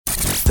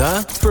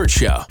The Burt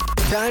Show.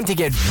 Time to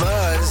get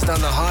buzzed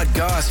on the hot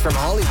goss from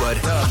Hollywood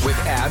with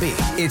Abby.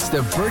 It's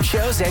the Burt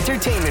Show's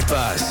entertainment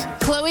buzz.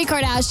 Khloe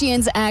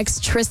Kardashian's ex,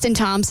 Tristan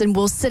Thompson,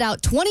 will sit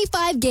out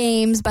 25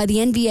 games by the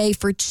NBA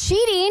for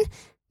cheating,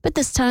 but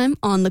this time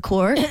on the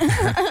court.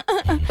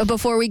 But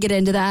before we get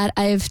into that,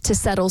 I have to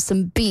settle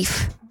some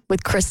beef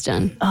with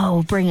Kristen.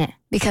 Oh, bring it.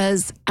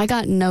 Because I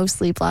got no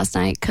sleep last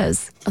night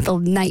because of the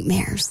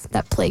nightmares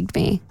that plagued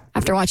me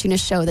after watching a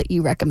show that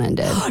you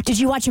recommended. Did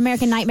you watch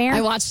American Nightmare?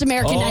 I watched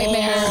American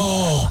Nightmare.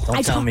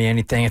 Don't tell me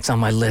anything. It's on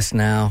my list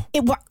now.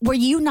 Were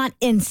you not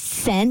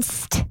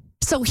incensed?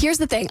 So here's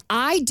the thing.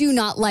 I do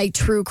not like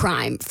true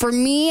crime. For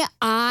me,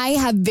 I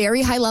have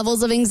very high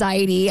levels of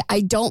anxiety.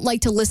 I don't like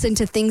to listen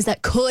to things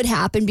that could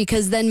happen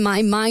because then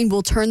my mind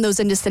will turn those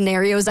into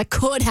scenarios that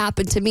could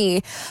happen to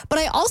me. But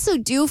I also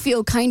do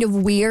feel kind of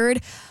weird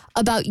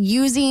about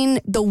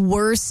using the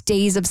worst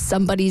days of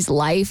somebody's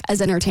life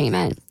as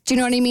entertainment. Do you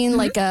know what I mean?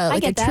 Like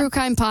a true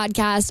crime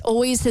podcast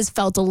always has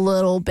felt a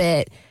little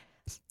bit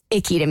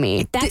icky to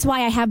me. That's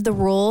why I have the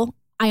rule.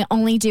 I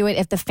only do it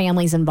if the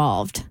family's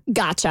involved.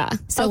 Gotcha.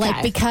 So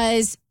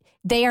because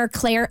they are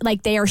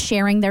they are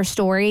sharing their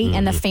story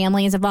and the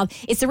family is involved.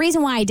 It's the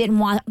reason why I didn't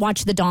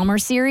watch the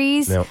Dahmer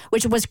series,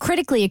 which was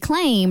critically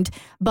acclaimed,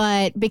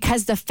 but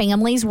because the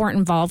families weren't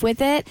involved with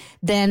it,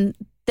 then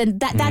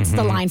that's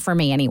the line for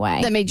me anyway.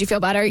 That made you feel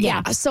better?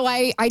 Yeah. So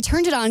I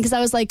turned it on because I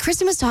was like,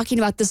 Kristen was talking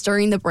about this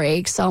during the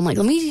break. So I'm like,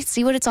 let me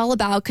see what it's all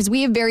about because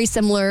we have very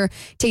similar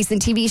tastes in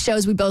TV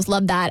shows. We both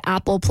love that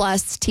Apple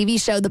Plus TV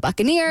show, The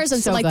Buccaneers.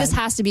 And so like, this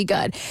has to be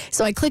good.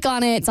 So I click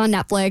on it. It's on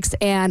Netflix.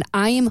 And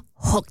I am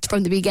hooked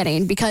from the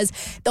beginning because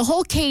the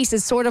whole case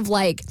is sort of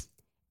like,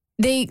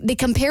 They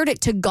compared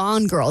it to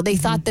Gone Girl. They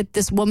thought that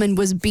this woman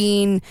was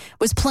playing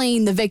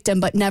the victim,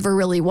 but never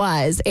really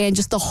was. And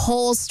just the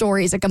whole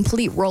story is a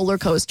complete roller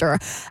coaster.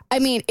 I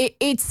mean,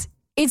 it's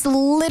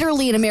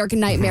literally an American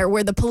Nightmare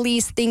where the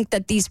police think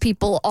that these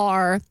people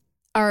are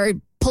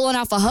pulling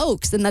off a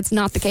hoax, and that's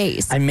not the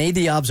case. I made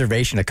the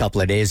observation a couple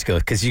of days ago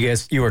because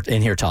you were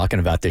in here talking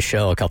about this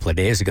show a couple of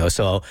days ago.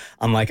 So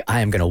I'm like,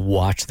 I am going to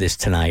watch this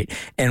tonight,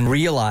 and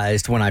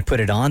realized when I put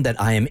it on that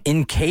I am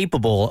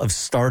incapable of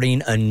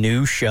starting a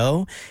new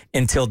show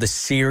until the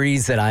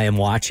series that I am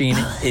watching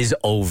is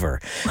over.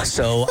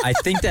 So I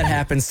think that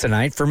happens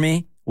tonight for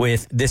me.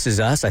 With This Is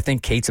Us, I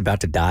think Kate's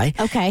about to die.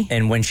 Okay.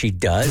 And when she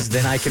does,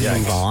 then I can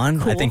move on.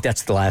 Cool. I think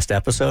that's the last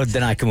episode.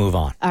 Then I can move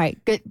on. All right.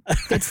 Good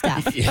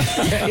stuff.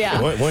 Yeah.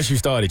 Once you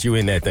start it, you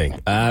in that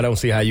thing. I don't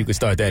see how you could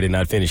start that and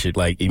not finish it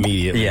like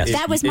immediately. Yes.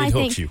 That was my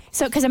thing. You.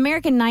 So, because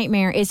American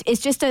Nightmare is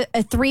just a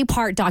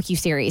 3-part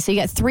docuseries. So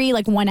you got 3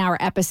 1-hour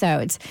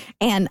episodes.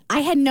 And I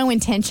had no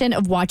intention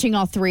of watching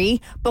all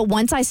 3. But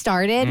once I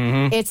started,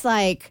 it's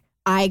like,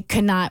 I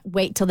could not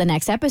wait till the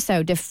next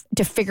episode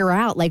to figure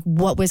out like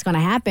what was going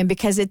to happen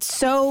because it's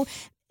so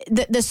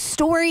the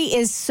story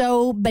is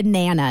so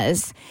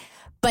bananas,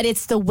 but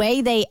it's the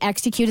way they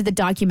executed the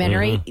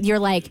documentary. You're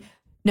like,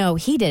 no,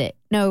 he did it.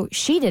 No,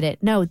 she did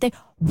it. No,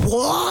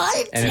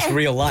 what? And it's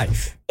real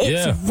life.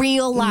 It's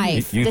real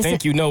life. You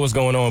think you know what's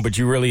going on, but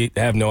you really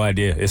have no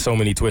idea. There's so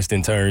many twists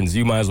and turns.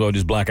 You might as well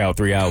just block out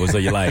 3 hours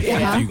of your life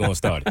after you're going to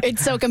start it.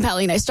 It's so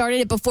compelling. I started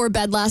it before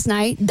bed last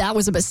night. That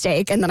was a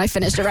mistake. And then I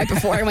finished it right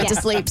before I went to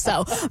sleep.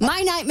 So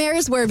my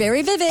nightmares were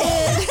very vivid.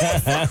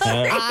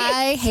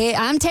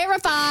 I'm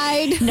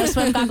terrified. No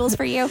swim goggles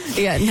for you?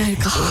 Yeah. No, I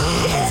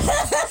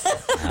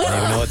don't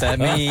even know what that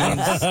means.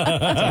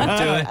 Don't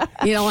do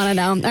it. You don't want to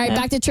know. All right,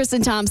 back to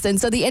Tristan Thompson.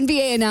 So the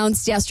NBA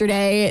announced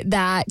yesterday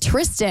that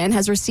Tristan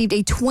has received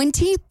a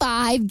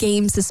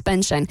 25-game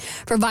suspension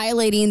for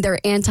violating their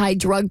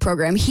anti-drug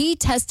program. He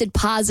tested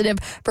positive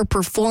for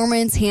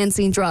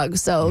performance-enhancing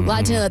drugs. So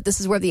glad to know that this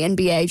is where the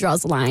NBA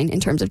draws the line in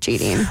terms of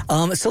cheating.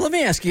 So let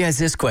me ask you guys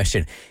this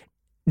question.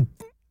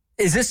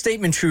 Is this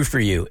statement true for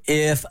you?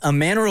 If a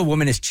man or a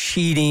woman is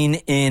cheating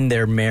in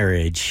their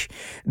marriage,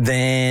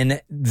 then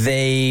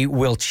they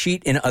will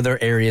cheat in other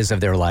areas of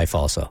their life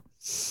also?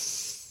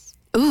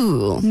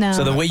 Ooh. No.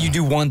 So the way you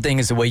do one thing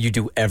is the way you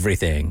do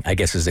everything, I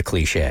guess is a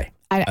cliche.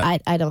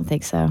 I don't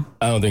think so.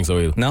 I don't think so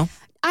either. No?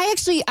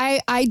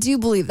 I do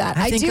believe that.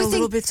 I think a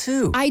little bit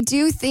too. I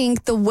do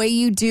think the way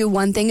you do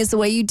one thing is the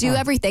way you do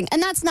everything.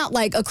 And that's not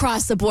like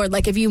across the board.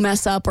 Like if you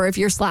mess up or if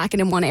you're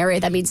slacking in one area,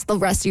 that means the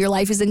rest of your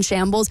life is in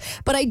shambles.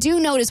 But I do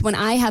notice when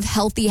I have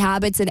healthy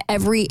habits in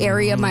every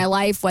area of my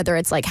life, whether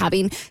it's like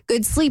having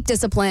good sleep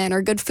discipline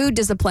or good food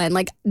discipline,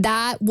 like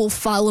that will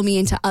follow me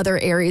into other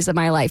areas of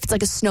my life. It's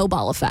like a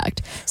snowball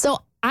effect. So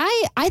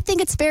I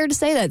think it's fair to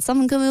say that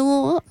someone could be a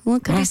little,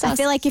 could be sus. I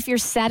feel like if you're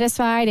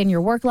satisfied in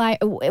your work life,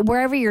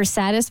 wherever you're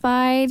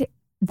satisfied,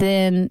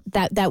 then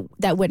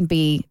that wouldn't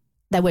be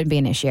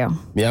an issue.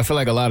 Yeah, I feel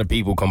like a lot of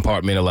people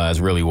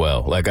compartmentalize really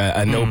well. Like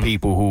I know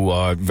people who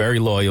are very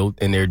loyal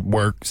in their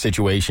work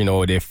situation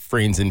or their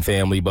friends and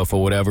family, but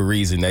for whatever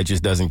reason, that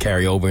just doesn't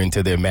carry over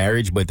into their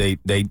marriage, but they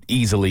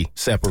easily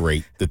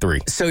separate the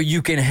 3. So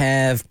you can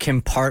have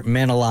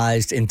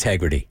compartmentalized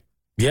integrity.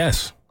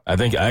 Yes.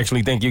 I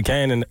actually think you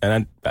can,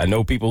 and I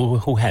know people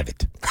who have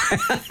it.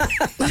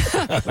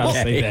 I'll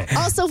say that.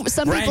 Also,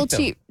 some people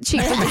cheat.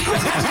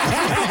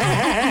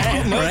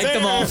 Rank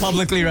them all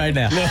publicly right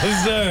now. No,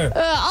 sir.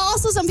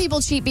 Also, some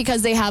people cheat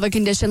because they have a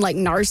condition like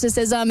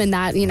narcissism and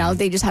that,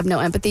 they just have no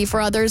empathy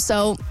for others.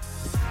 So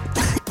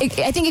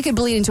I think it could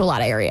bleed into a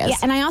lot of areas. Yeah,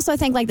 and I also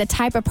think like the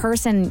type of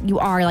person you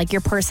are, like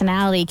your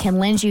personality can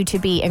lend you to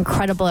be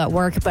incredible at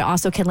work, but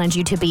also can lend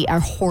you to be a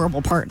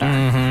horrible partner.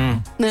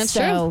 Mm-hmm. That's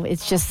true. So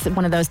it's just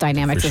one of those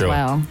dynamics as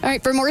well. All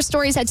right, for more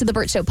stories, head to the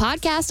Burt Show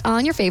podcast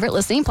on your favorite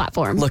listening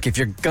platform. Look, if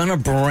you're going to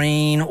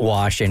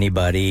brainwash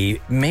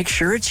anybody, make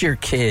sure it's your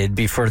kid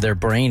before their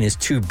brain is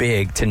too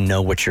big to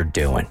know what you're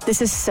doing.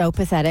 This is so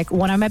pathetic.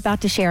 What I'm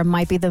about to share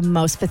might be the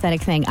most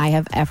pathetic thing I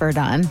have ever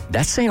done.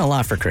 That's saying a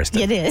lot for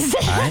Kristen. It is.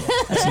 All right,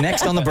 that's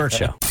next on The Burt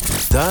Show.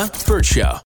 The Burt Show.